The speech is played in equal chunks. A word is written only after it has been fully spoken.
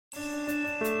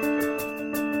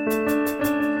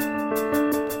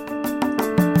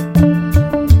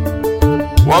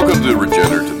Welcome to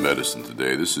Regenerative Medicine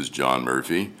today. This is John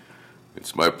Murphy.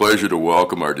 It's my pleasure to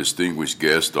welcome our distinguished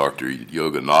guest, Dr.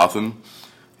 Yoganathan.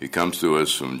 He comes to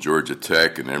us from Georgia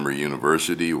Tech and Emory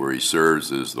University, where he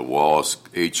serves as the Wallace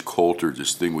H. Coulter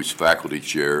Distinguished Faculty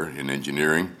Chair in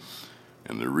Engineering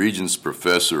and the Regents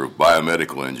Professor of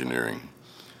Biomedical Engineering.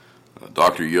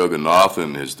 Dr.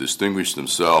 Yoganathan has distinguished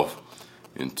himself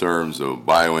in terms of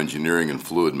bioengineering and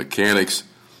fluid mechanics,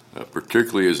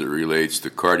 particularly as it relates to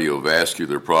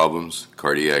cardiovascular problems,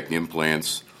 cardiac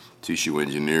implants, tissue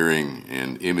engineering,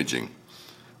 and imaging.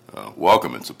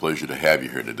 Welcome. It's a pleasure to have you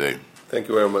here today. Thank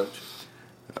you very much.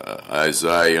 As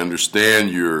I understand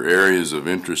your areas of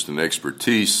interest and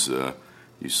expertise,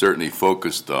 you certainly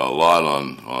focused a lot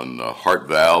on heart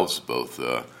valves, both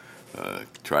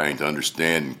trying to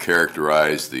understand and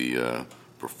characterize the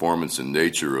performance and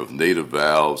nature of native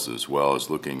valves, as well as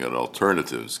looking at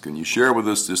alternatives. Can you share with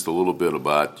us just a little bit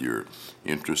about your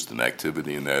interest and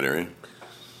activity in that area?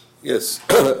 Yes,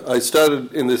 I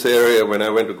started in this area when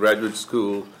I went to graduate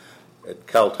school at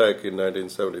Caltech in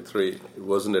 1973. It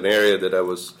wasn't an area that I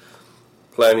was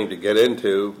planning to get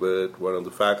into, but one of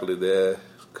the faculty there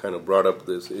kind of brought up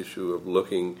this issue of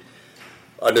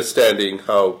understanding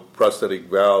how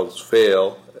prosthetic valves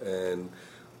fail, and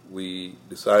we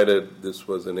decided this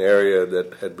was an area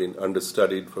that had been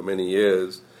understudied for many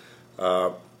years,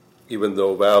 even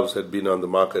though valves had been on the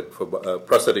market for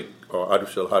prosthetic or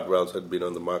artificial heart valves had been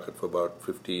on the market for about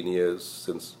 15 years,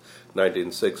 since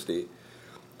 1960.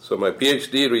 So my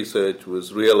PhD research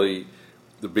was really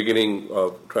the beginning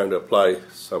of trying to apply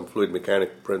some fluid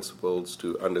mechanics principles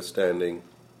to understanding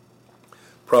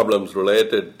problems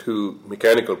related to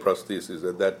mechanical prostheses.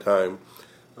 At that time,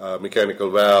 mechanical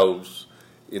valves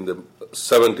in the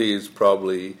 70s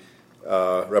probably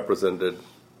represented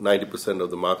 90% of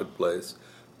the marketplace.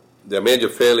 Their major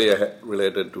failure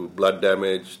related to blood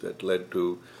damage that led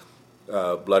to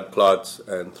blood clots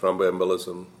and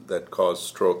thromboembolism that caused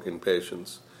stroke in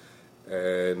patients.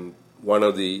 And one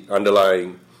of the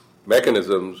underlying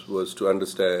mechanisms was to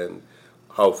understand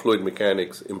how fluid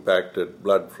mechanics impacted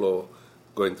blood flow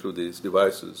going through these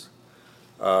devices.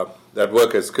 That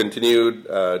work has continued.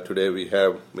 Today we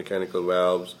have mechanical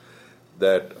valves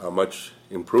that are much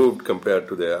improved compared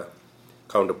to their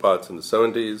counterparts in the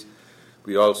 70s.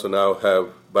 We also now have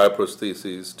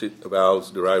bioprostheses,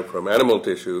 valves derived from animal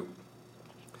tissue.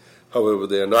 However,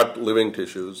 they are not living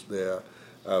tissues. They are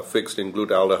fixed in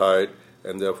glutaldehyde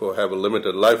and therefore have a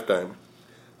limited lifetime.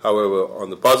 However, on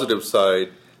the positive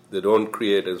side, they don't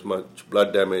create as much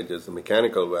blood damage as the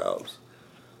mechanical valves.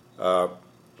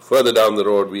 Further down the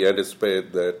road, we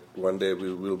anticipate that one day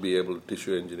we will be able to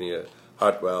tissue engineer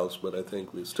heart valves, but I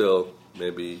think we're still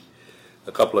maybe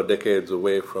a couple of decades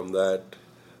away from that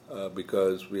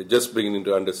because we're just beginning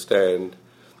to understand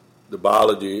the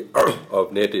biology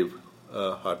of native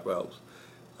heart valves.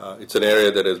 It's an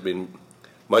area that has been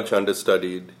much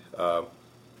understudied,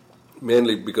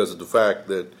 mainly because of the fact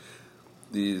that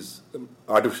these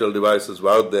artificial devices were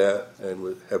out there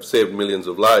and have saved millions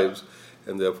of lives,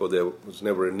 and therefore there was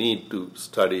never a need to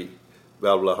study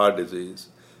valvular heart disease.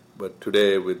 But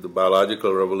today, with the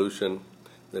biological revolution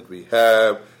that we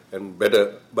have and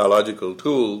better biological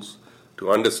tools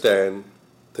to understand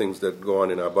things that go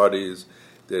on in our bodies,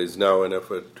 there is now an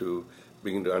effort to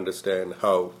begin to understand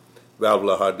how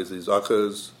valvular heart disease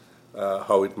occurs,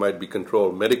 how it might be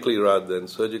controlled medically rather than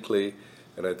surgically,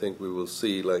 and I think we will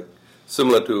see, like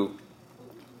similar to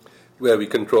where we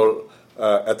control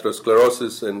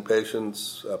atherosclerosis in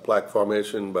patients, plaque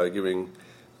formation by giving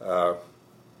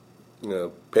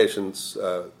patients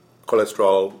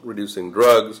cholesterol-reducing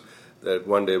drugs, that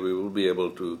one day we will be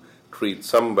able to treat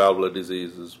some valvular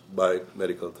diseases by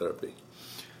medical therapy.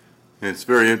 It's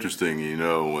very interesting,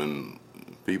 when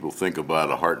people think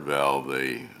about a heart valve,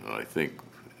 I think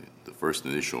the first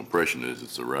initial impression is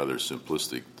it's a rather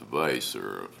simplistic device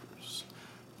or a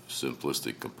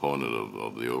simplistic component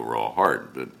of the overall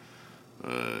heart. But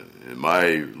in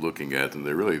my looking at them,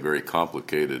 they're really very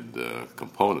complicated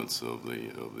components of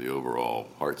the overall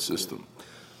heart system.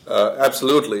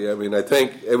 Absolutely. I mean, I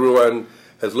think everyone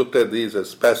has looked at these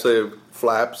as passive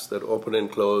flaps that open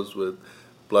and close with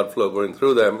blood flow going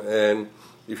through them. And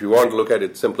if you want to look at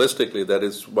it simplistically, that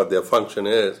is what their function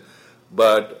is.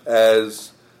 But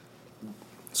as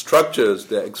structures,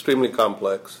 they're extremely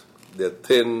complex. They're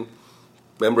thin,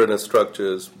 membranous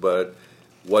structures, but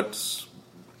what's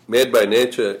made by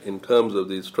nature in terms of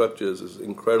these structures is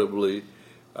incredibly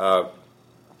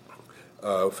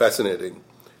fascinating.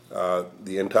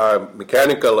 The entire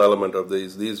mechanical element of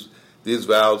these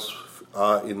valves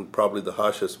are in probably the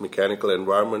harshest mechanical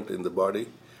environment in the body.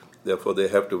 Therefore, they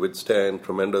have to withstand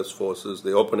tremendous forces.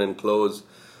 They open and close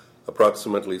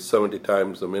approximately 70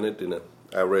 times a minute in an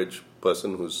average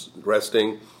person who's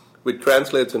resting, which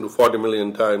translates into 40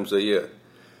 million times a year.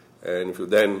 And if you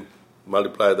then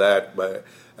multiply that by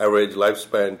average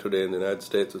lifespan today in the United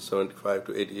States of 75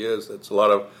 to 80 years, that's a lot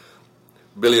of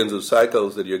billions of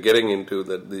cycles that you're getting into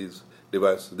that these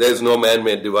devices. There's no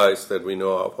man-made device that we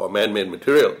know of or man-made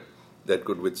material that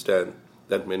could withstand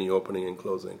that many opening and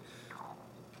closing.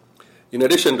 In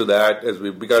addition to that, as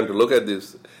we've begun to look at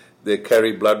this, they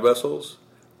carry blood vessels.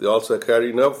 They also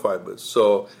carry nerve fibers.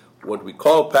 So what we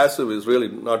call passive is really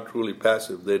not truly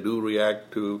passive. They do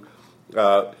react to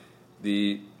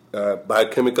the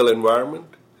biochemical environment.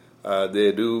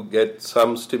 They do get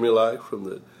some stimuli from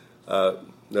the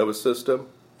nervous system,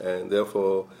 and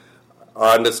therefore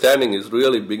our understanding is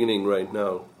really beginning right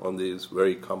now on these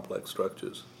very complex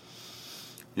structures.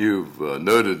 You've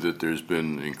noted that there's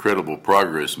been incredible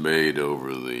progress made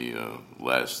over the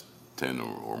last 10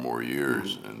 or more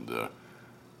years, and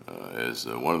as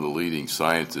one of the leading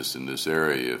scientists in this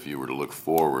area, if you were to look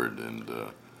forward and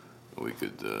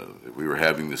if we were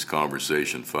having this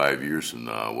conversation 5 years from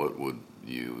now, what would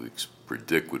you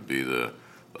predict would be the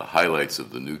highlights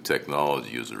of the new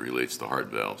technology as it relates to heart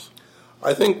valves?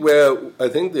 I think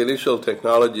the initial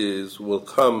technologies will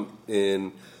come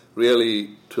in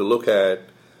really to look at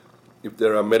if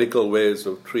there are medical ways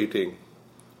of treating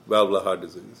valvular heart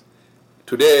disease.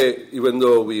 Today, even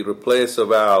though we replace a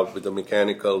valve with a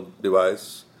mechanical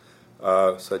device,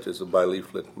 such as a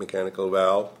bileaflet mechanical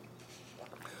valve,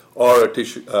 or a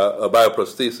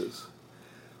bioprosthesis,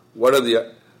 one of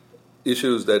the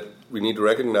issues that we need to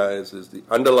recognize is the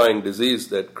underlying disease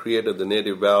that created the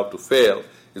native valve to fail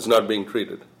is not being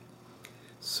treated.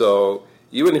 So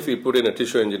even if we put in a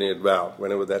tissue-engineered valve,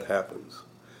 whenever that happens,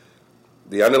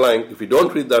 if you don't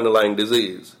treat the underlying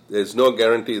disease, there's no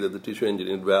guarantee that the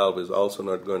tissue-engineered valve is also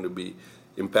not going to be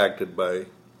impacted by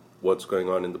what's going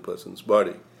on in the person's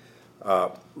body.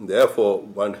 Therefore,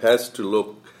 one has to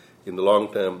look in the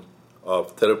long term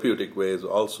of therapeutic ways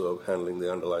also of handling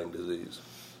the underlying disease.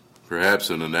 Perhaps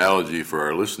an analogy for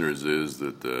our listeners is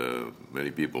that many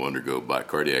people undergo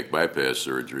cardiac bypass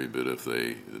surgery, but if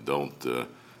they don't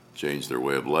change their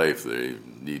way of life, they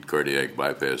need cardiac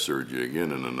bypass surgery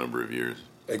again in a number of years.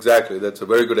 Exactly. That's a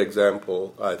very good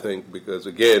example, I think, because,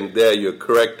 again, there you're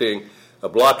correcting a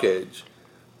blockage,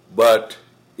 but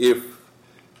if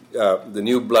the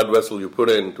new blood vessel you put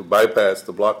in to bypass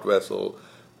the blocked vessel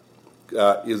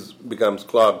becomes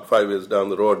clogged 5 years down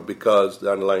the road because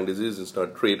the underlying disease is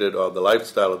not treated or the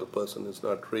lifestyle of the person is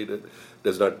not treated,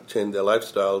 does not change their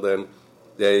lifestyle, then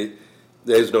there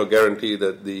is no guarantee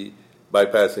that the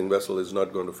bypassing vessel is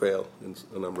not going to fail in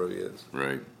a number of years.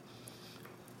 Right.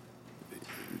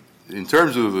 In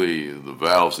terms of the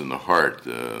valves in the heart,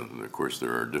 of course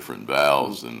there are different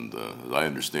valves, and as I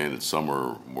understand it, some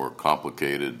are more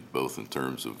complicated, both in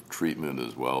terms of treatment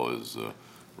as well as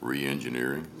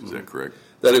re-engineering. Is that correct?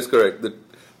 That is correct.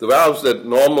 The valves that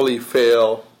normally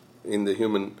fail in the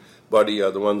human body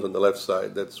are the ones on the left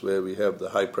side. That's where we have the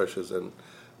high pressures and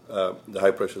the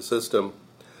high pressure system.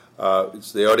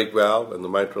 It's the aortic valve and the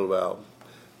mitral valve.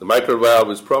 The mitral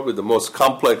valve is probably the most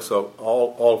complex of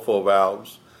all four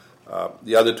valves.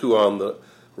 The other two are on the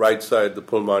right side, the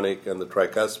pulmonic and the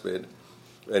tricuspid.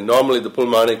 And normally the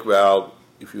pulmonic valve,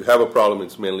 if you have a problem,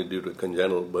 it's mainly due to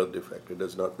congenital birth defect. It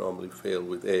does not normally fail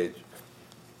with age.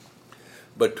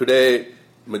 But today,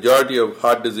 majority of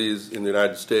heart disease in the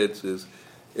United States is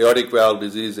aortic valve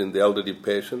disease in the elderly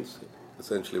patients,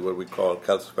 essentially what we call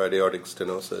calcified aortic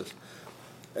stenosis.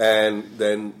 And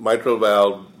then mitral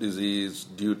valve disease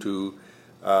due to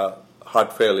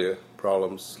heart failure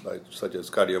problems such as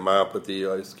cardiomyopathy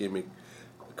or ischemic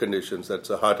conditions.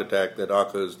 That's a heart attack that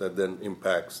occurs that then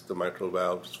impacts the mitral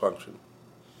valve's function.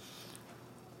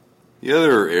 The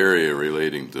other area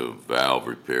relating to valve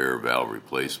repair, valve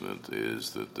replacement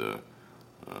is that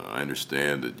I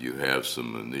understand that you have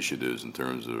some initiatives in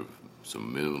terms of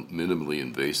some minimally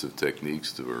invasive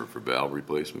techniques for valve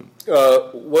replacement.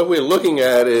 What we're looking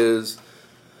at is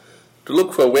to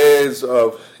look for ways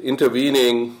of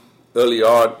intervening early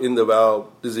on in the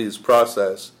valve disease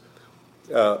process.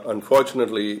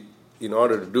 Unfortunately, in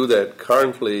order to do that,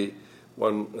 currently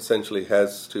one essentially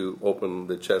has to open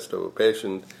the chest of a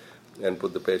patient and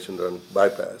put the patient on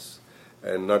bypass.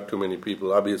 And not too many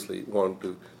people obviously want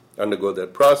to undergo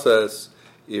that process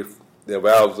if their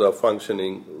valves are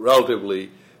functioning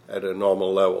relatively at a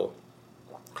normal level.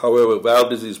 However, valve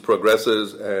disease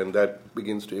progresses and that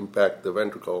begins to impact the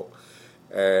ventricle.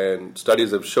 And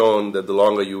studies have shown that the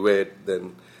longer you wait,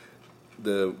 then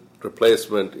the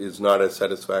replacement is not as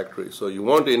satisfactory. So you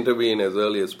want to intervene as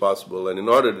early as possible, and in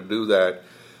order to do that,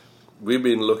 we've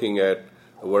been looking at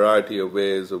a variety of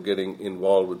ways of getting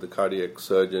involved with the cardiac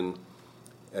surgeon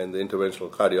and the interventional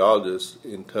cardiologist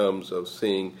in terms of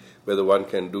seeing whether one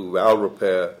can do valve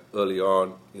repair early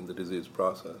on in the disease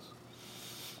process.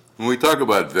 When we talk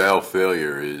about valve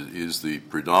failure, is the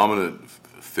predominant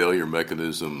failure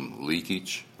mechanism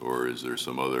leakage, or is there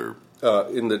some other?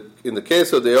 In the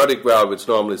case of the aortic valve, it's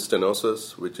normally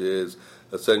stenosis, which is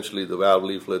essentially the valve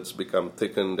leaflets become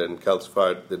thickened and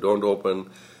calcified. They don't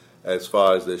open as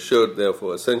far as they should,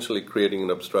 therefore essentially creating an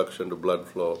obstruction to blood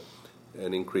flow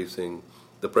and increasing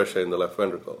the pressure in the left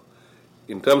ventricle.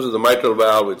 In terms of the mitral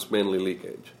valve, it's mainly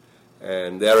leakage.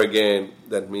 And there again,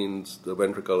 that means the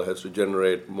ventricle has to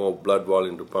generate more blood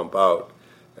volume to pump out,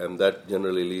 and that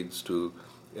generally leads to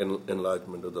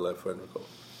enlargement of the left ventricle.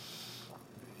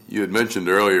 You had mentioned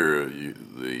earlier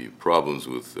the problems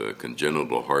with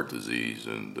congenital heart disease,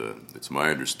 and it's my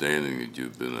understanding that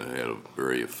you've had a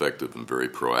very effective and very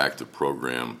proactive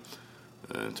program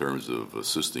in terms of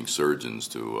assisting surgeons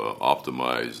to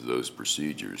optimize those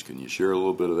procedures. Can you share a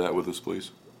little bit of that with us,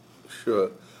 please?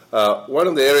 Sure. One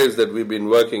of the areas that we've been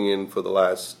working in for the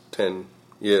last 10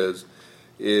 years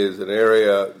is an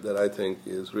area that I think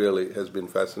has been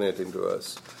fascinating to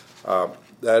us.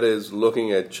 That is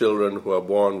looking at children who are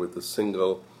born with a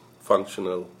single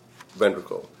functional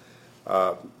ventricle.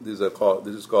 This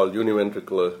is called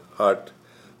univentricular heart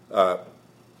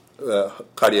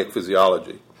cardiac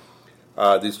physiology.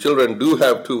 These children do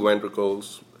have two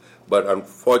ventricles, but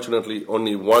unfortunately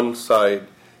only one side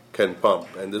can pump,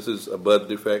 and this is a birth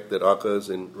defect that occurs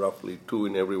in roughly 2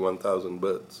 in every 1,000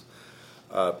 births.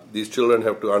 These children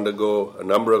have to undergo a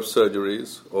number of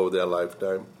surgeries over their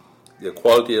lifetime. Their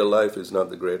quality of life is not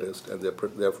the greatest, and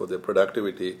therefore their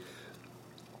productivity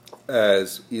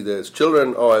as either as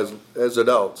children or as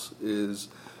adults is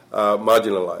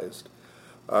marginalized.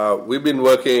 We've been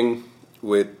working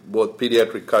with both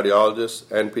pediatric cardiologists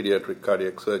and pediatric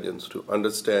cardiac surgeons to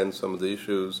understand some of the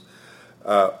issues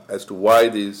as to why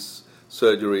these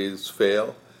surgeries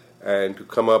fail, and to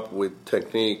come up with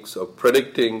techniques of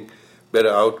predicting better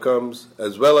outcomes,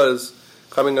 as well as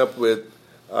coming up with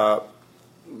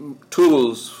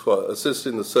tools for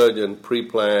assisting the surgeon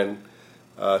pre-plan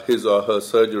his or her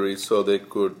surgery so they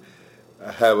could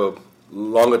have a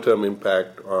longer-term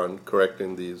impact on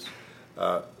correcting these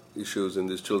issues in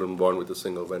these children born with a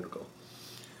single ventricle.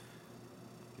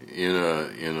 In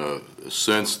a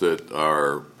sense that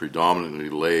our predominantly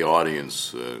lay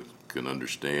audience can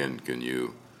understand, can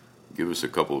you give us a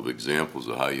couple of examples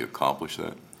of how you accomplish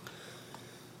that?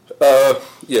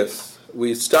 Yes.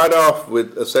 We start off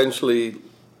with essentially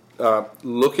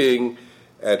looking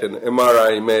at an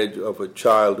MRI image of a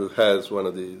child who has one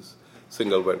of these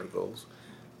single ventricles.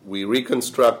 We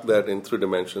reconstruct that in 3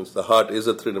 dimensions. The heart is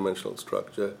a 3-dimensional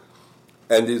structure.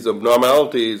 And these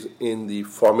abnormalities in the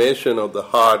formation of the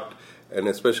heart, and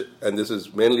this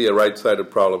is mainly a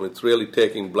right-sided problem, it's really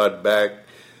taking blood back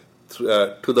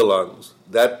to the lungs.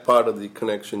 That part of the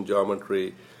connection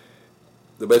geometry,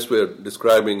 the best way of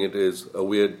describing it is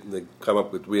they come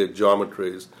up with weird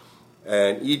geometries.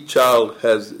 And each child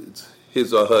has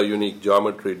his or her unique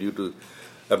geometry due to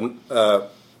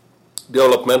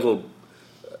developmental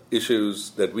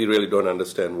issues that we really don't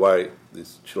understand why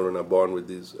these children are born with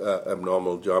these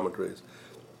abnormal geometries.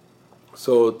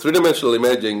 So 3-dimensional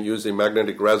imaging using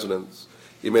magnetic resonance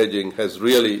imaging has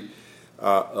really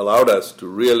allowed us to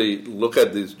really look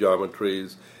at these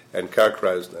geometries and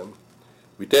characterize them.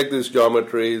 We take these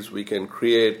geometries, we can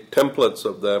create templates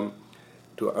of them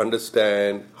to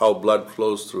understand how blood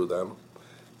flows through them,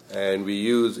 and we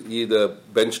use either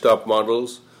benchtop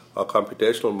models or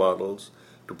computational models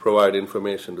to provide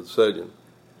information to the surgeon.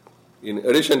 In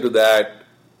addition to that,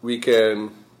 we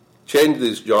can change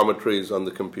these geometries on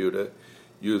the computer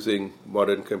using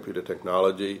modern computer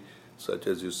technology, such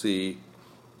as you see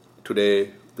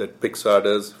today that Pixar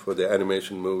does for their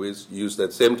animation movies. Use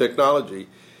that same technology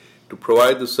to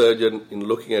provide the surgeon in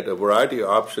looking at a variety of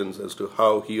options as to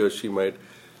how he or she might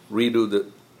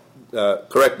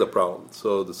correct the problem.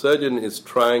 So the surgeon is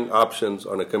trying options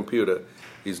on a computer.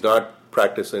 He's not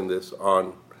practicing this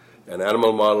on an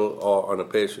animal model or on a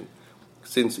patient.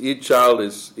 Since each child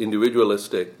is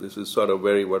individualistic, this is sort of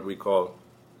very what we call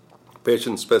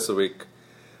patient-specific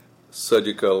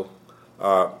surgical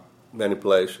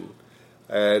manipulation.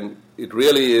 And it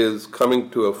really is coming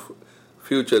to a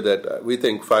future that we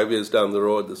think 5 years down the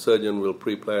road, the surgeon will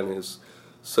pre-plan his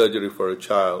surgery for a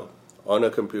child on a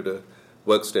computer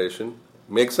workstation,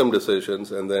 make some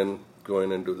decisions, and then go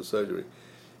in and do the surgery.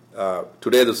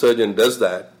 Today the surgeon does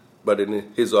that, but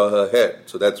in his or her head.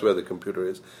 So that's where the computer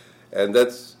is. And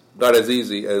that's not as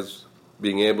easy as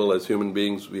being able, as human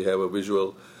beings, we have a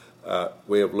visual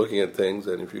way of looking at things,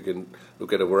 and if you can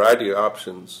look at a variety of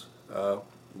options,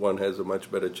 one has a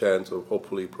much better chance of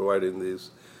hopefully providing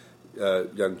these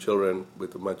young children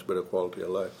with a much better quality of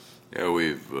life. Yeah,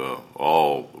 we've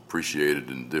all appreciated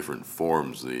in different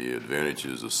forms the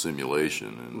advantages of simulation,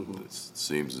 and it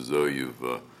seems as though you've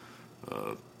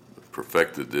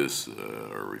perfected this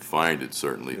or refined it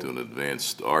certainly to an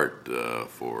advanced art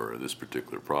for this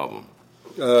particular problem.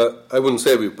 I wouldn't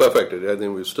say we've perfected it. I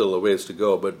think we've still a ways to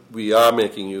go, but we are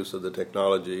making use of the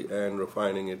technology and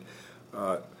refining it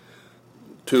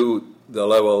to the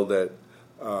level that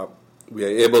we are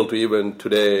able to even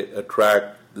today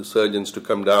attract the surgeons to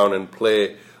come down and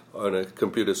play on a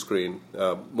computer screen.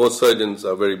 Most surgeons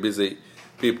are very busy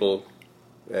people,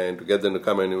 and to get them to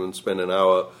come in and spend an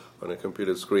hour on a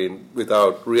computer screen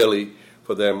without really,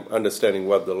 for them, understanding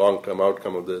what the long-term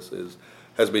outcome of this is,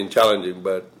 has been challenging.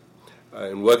 But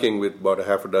in working with about a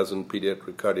half a dozen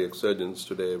pediatric cardiac surgeons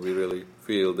today, we really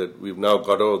feel that we've now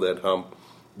got over that hump.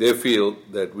 They feel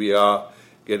that we are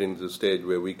getting to the stage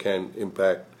where we can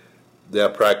impact their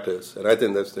practice, and I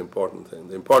think that's the important thing.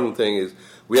 The important thing is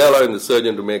we are allowing the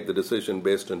surgeon to make the decision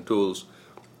based on tools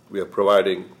we are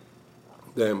providing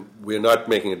them. We're not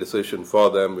making a decision for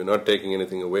them. We're not taking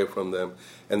anything away from them,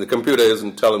 and the computer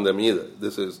isn't telling them either.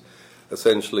 This is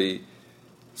essentially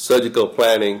surgical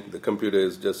planning. The computer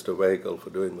is just a vehicle for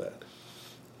doing that.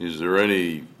 Is there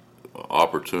any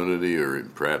opportunity or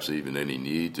perhaps even any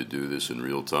need to do this in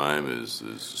real time as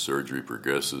surgery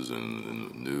progresses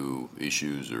and new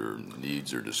issues or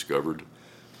needs are discovered?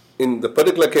 In the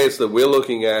particular case that we're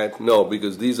looking at, no,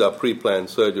 because these are pre-planned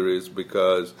surgeries,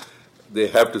 because they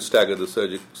have to stagger the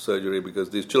surgery because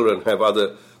these children have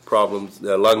other problems.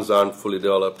 Their lungs aren't fully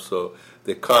developed, so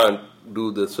they can't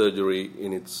do the surgery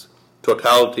in its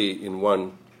totality in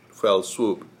one fell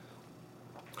swoop.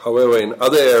 However, in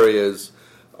other areas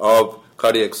of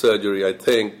cardiac surgery, I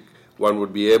think one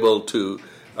would be able to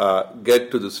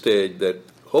get to the stage that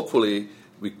hopefully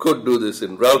we could do this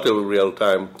in relatively real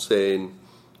time, say in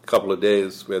a couple of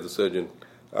days, where the surgeon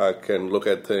can look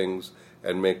at things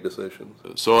and make decisions.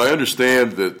 So I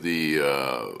understand that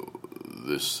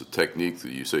this technique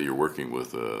that you say you're working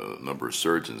with a number of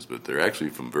surgeons, but they're actually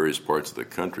from various parts of the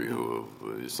country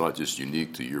it's not just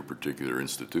unique to your particular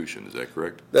institution. Is that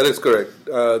correct? That is correct.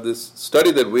 This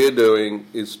study that we're doing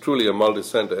is truly a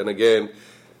multi-center. And again,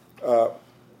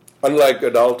 unlike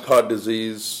adult heart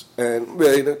disease, and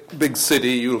where in a big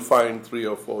city you'll find 3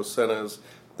 or 4 centers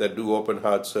that do open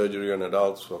heart surgery on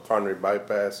adults for coronary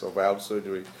bypass or valve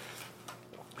surgery.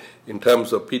 In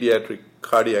terms of pediatric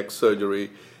cardiac surgery,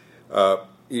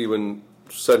 even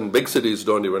certain big cities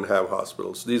don't even have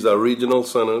hospitals. These are regional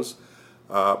centers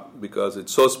because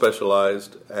it's so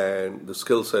specialized and the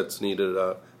skill sets needed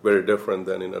are very different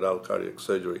than in adult cardiac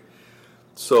surgery.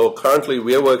 So currently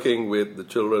we are working with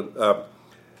the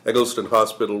Eggleston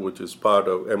Hospital, which is part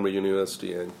of Emory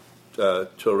University and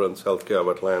Children's Healthcare of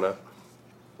Atlanta,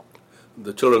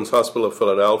 the Children's Hospital of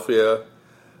Philadelphia,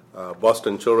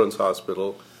 Boston Children's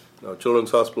Hospital. Now, Children's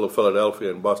Hospital of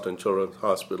Philadelphia and Boston Children's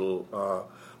Hospital are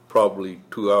probably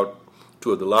two of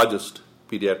the largest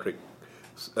pediatric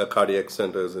cardiac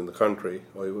centers in the country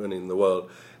or even in the world,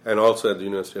 and also at the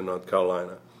University of North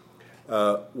Carolina.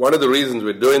 One of the reasons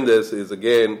we're doing this is,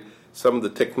 again, some of the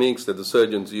techniques that the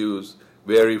surgeons use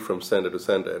vary from center to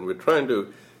center, and we're trying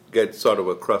to get sort of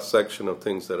a cross-section of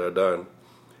things that are done.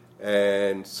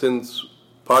 And since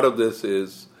part of this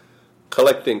is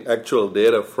collecting actual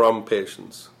data from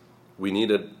patients, we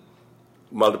needed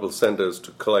multiple centers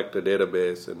to collect a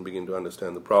database and begin to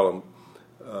understand the problem.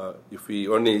 If we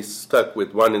only stuck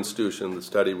with one institution, the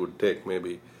study would take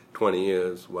maybe 20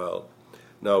 years. Well,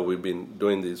 now we've been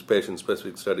doing these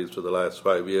patient-specific studies for the last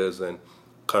 5 years and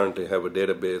currently have a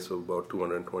database of about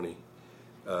 220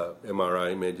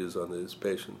 MRI images on these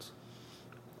patients.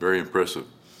 Very impressive.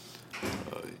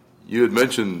 You had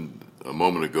mentioned a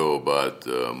moment ago about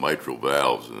mitral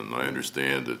valves, and I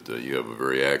understand that you have a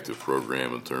very active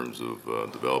program in terms of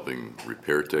developing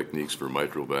repair techniques for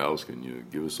mitral valves. Can you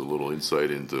give us a little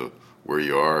insight into where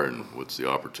you are and what's the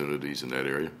opportunities in that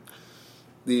area?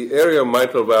 The area of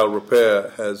mitral valve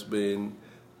repair has been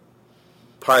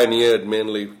pioneered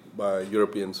mainly by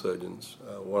European surgeons,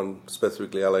 one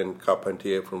specifically Alain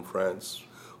Carpentier from France,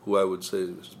 who I would say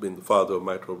has been the father of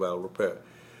mitral valve repair.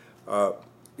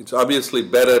 It's obviously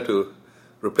better to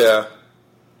repair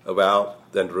a valve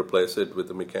than to replace it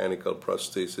with a mechanical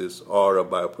prosthesis or a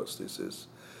bioprosthesis.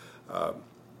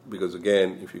 Because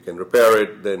again, if you can repair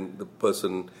it, then the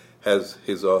person has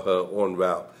his or her own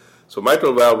valve. So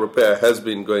mitral valve repair has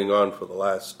been going on for the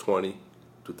last 20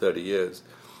 to 30 years.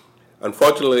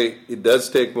 Unfortunately, it does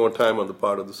take more time on the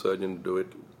part of the surgeon to do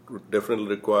it. It definitely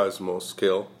requires more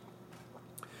skill.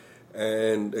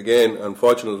 And again,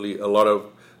 unfortunately, a lot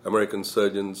of American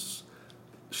surgeons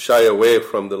shy away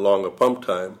from the longer pump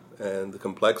time and the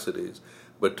complexities.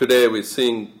 But today we're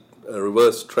seeing a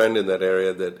reverse trend in that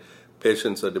area, that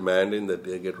patients are demanding that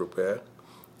they get repaired.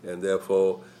 And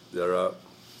therefore, there are,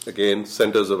 again,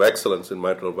 centers of excellence in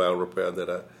mitral valve repair that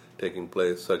are taking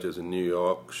place, such as in New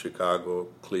York, Chicago,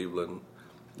 Cleveland,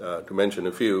 to mention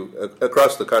a few.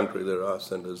 Across the country, there are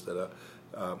centers that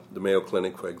are, the Mayo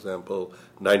Clinic, for example,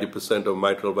 90% of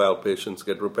mitral valve patients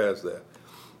get repairs there.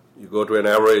 You go to an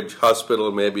average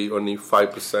hospital, maybe only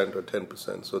 5% or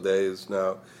 10%. So there is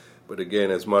now, but again,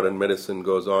 as modern medicine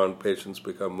goes on, patients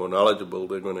become more knowledgeable.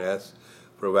 They're going to ask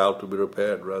for a valve to be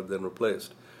repaired rather than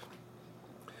replaced.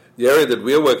 The area that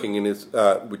we're working in is,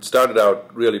 which started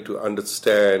out really to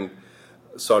understand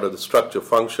sort of the structure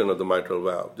function of the mitral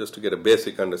valve, just to get a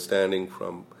basic understanding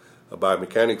from a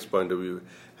biomechanics point of view,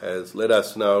 has led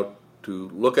us now to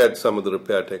look at some of the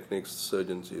repair techniques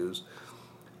surgeons use,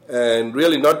 and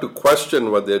really not to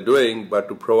question what they're doing, but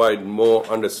to provide more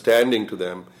understanding to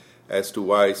them as to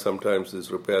why sometimes these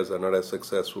repairs are not as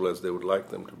successful as they would like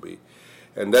them to be.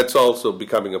 And that's also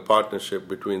becoming a partnership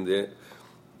between the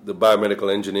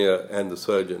biomedical engineer and the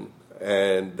surgeon,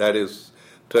 and that is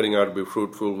turning out to be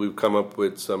fruitful. We've come up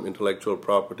with some intellectual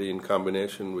property in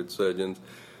combination with surgeons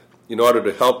in order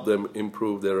to help them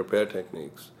improve their repair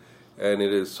techniques. And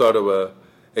it is sort of a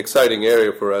exciting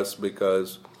area for us,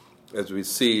 because as we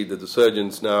see that the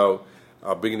surgeons now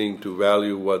are beginning to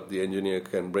value what the engineer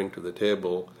can bring to the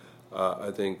table,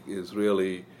 I think is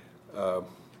really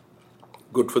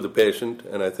good for the patient,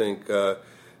 and I think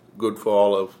good for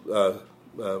all of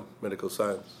medical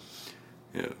science.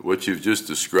 Yeah, what you've just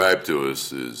described to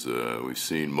us is we've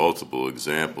seen multiple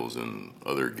examples in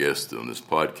other guests on this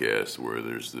podcast where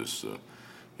there's this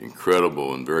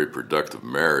incredible and very productive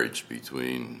marriage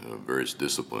between various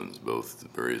disciplines, both the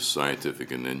various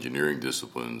scientific and engineering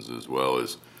disciplines, as well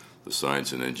as the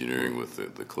science and engineering with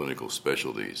the clinical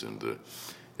specialties. And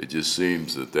it just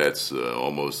seems that that's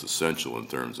almost essential in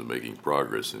terms of making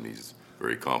progress in these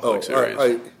very complex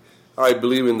areas. I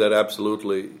believe in that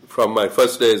absolutely. From my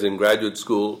first days in graduate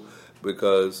school,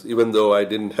 because even though I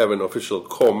didn't have an official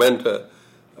co-mentor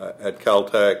at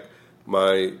Caltech,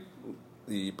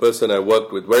 the person I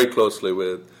worked with very closely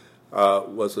with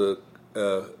was a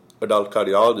adult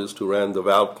cardiologist who ran the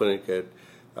valve clinic at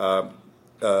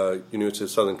University of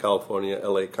Southern California,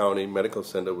 LA County Medical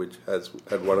Center, which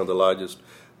had one of the largest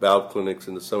valve clinics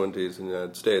in the 70s in the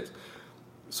United States.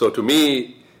 So to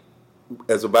me,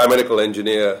 as a biomedical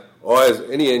engineer, or as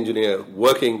any engineer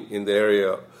working in the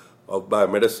area of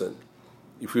biomedicine,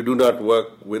 if you do not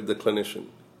work with the clinician,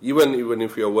 even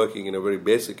if you're working in a very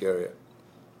basic area,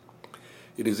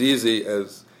 it is easy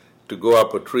as to go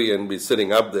up a tree and be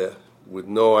sitting up there with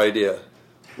no idea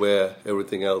where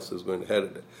everything else is going to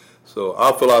head. So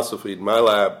our philosophy in my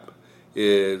lab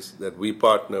is that we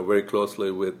partner very closely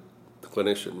with the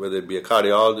clinician, whether it be a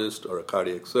cardiologist or a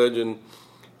cardiac surgeon,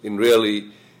 in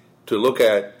really to look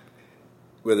at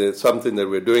whether it's something that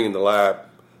we're doing in the lab,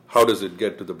 how does it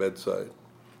get to the bedside?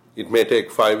 It may take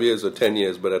 5 years or 10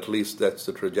 years, but at least that's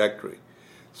the trajectory.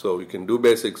 So you can do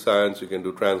basic science, you can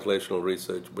do translational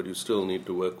research, but you still need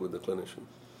to work with the clinician.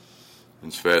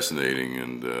 It's fascinating,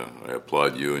 and I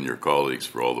applaud you and your colleagues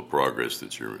for all the progress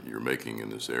that you're making in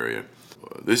this area.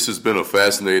 This has been a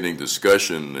fascinating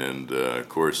discussion, and of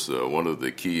course, one of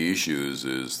the key issues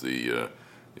is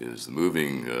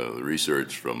moving the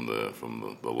research from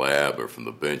the lab or from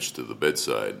the bench to the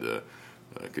bedside.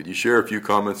 Could you share a few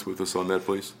comments with us on that,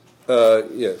 please?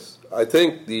 Yes. I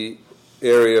think the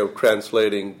area of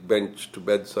translating bench to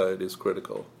bedside is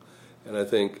critical. And I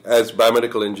think as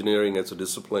biomedical engineering as a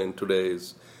discipline today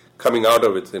is coming out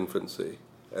of its infancy,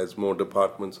 as more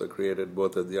departments are created,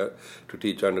 both to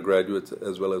teach undergraduates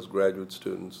as well as graduate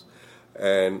students,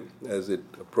 and as it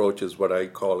approaches what I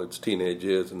call its teenage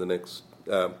years in the next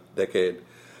decade,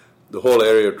 the whole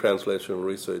area of translational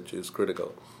research is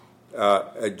critical.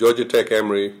 At Georgia Tech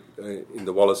Emory, in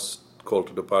the Wallace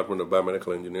Coulter Department of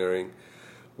Biomedical Engineering,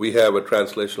 we have a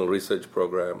translational research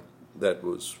program that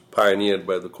was pioneered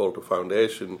by the Coulter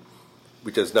Foundation,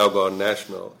 which has now gone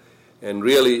national. And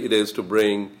really it is to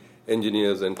bring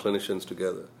engineers and clinicians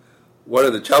together. One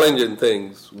of the challenging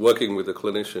things working with a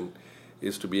clinician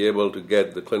is to be able to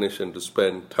get the clinician to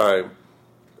spend time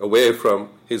away from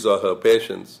his or her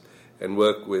patients and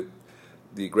work with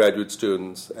the graduate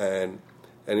students. And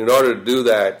in order to do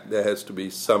that, there has to be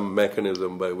some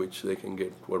mechanism by which they can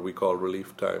get what we call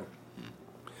relief time.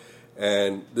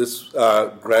 And this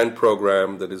grant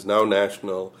program that is now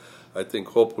national, I think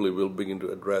hopefully will begin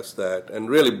to address that and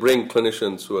really bring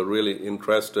clinicians who are really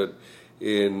interested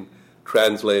in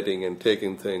translating and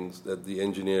taking things that the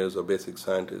engineers or basic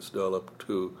scientists develop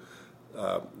to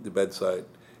the bedside.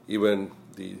 Even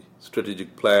the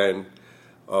strategic plan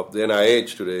of the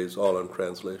NIH today is all on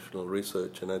translational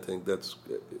research, and I think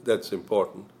that's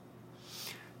important.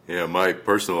 Yeah, my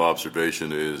personal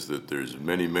observation is that there's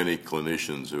many, many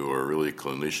clinicians who are really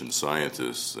clinician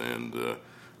scientists and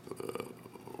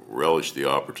relish the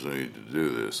opportunity to do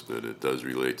this, but it does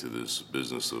relate to this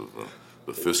business of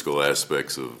the fiscal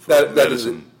aspects of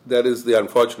medicine. That is the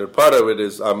unfortunate part of it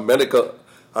is our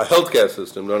healthcare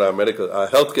system, not our medical, our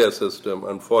healthcare system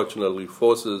unfortunately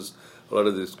forces a lot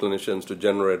of these clinicians to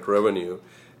generate revenue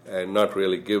and not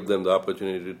really give them the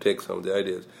opportunity to take some of the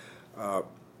ideas.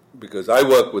 Because I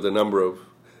work with a number of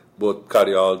both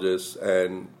cardiologists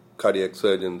and cardiac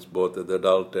surgeons, both at the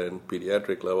adult and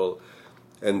pediatric level,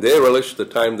 and they relish the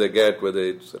time they get, whether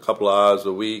it's a couple of hours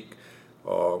a week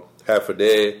or half a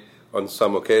day on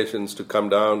some occasions, to come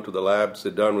down to the lab,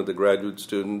 sit down with the graduate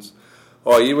students,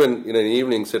 or even in an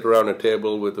evening sit around a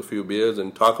table with a few beers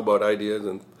and talk about ideas,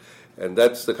 and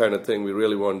that's the kind of thing we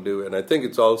really want to do. And I think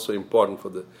it's also important for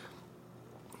the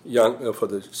for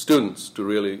the students to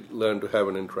really learn to have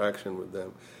an interaction with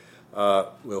them.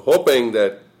 We're hoping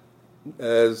that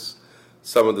as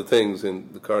some of the things in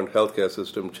the current healthcare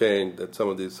system change, that some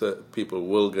of these people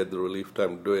will get the relief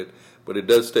time to do it, but it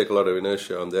does take a lot of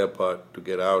inertia on their part to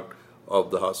get out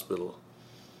of the hospital.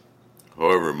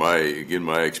 However, my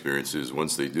experience is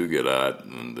once they do get out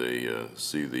and they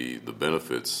see the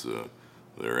benefits,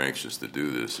 they're anxious to do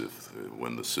this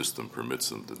when the system permits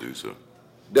them to do so.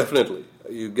 Definitely.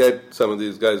 You get some of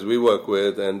these guys we work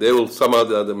with, and they will somehow or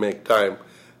the other make time.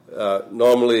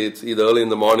 Normally, it's either early in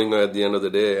the morning or at the end of the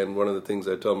day, and one of the things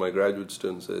I tell my graduate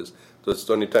students is, so it's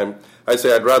the only time, I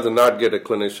say I'd rather not get a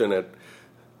clinician at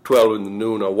 12 in the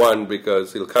noon or 1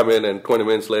 because he'll come in and 20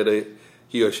 minutes later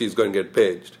he or she's going to get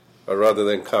paged, or rather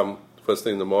than come first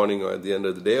thing in the morning or at the end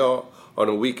of the day or on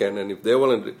a weekend. And if they're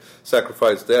willing to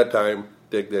sacrifice their time,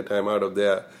 take their time out of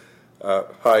their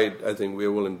hide, I think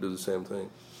we're willing to do the same thing.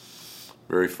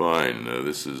 Very fine.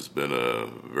 This has been a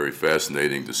very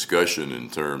fascinating discussion in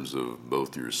terms of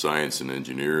both your science and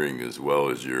engineering as well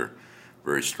as your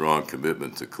very strong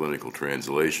commitment to clinical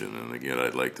translation. And again,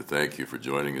 I'd like to thank you for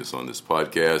joining us on this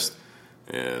podcast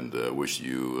and wish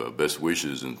you best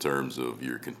wishes in terms of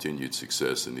your continued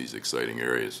success in these exciting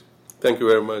areas. Thank you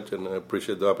very much, and I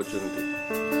appreciate the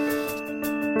opportunity.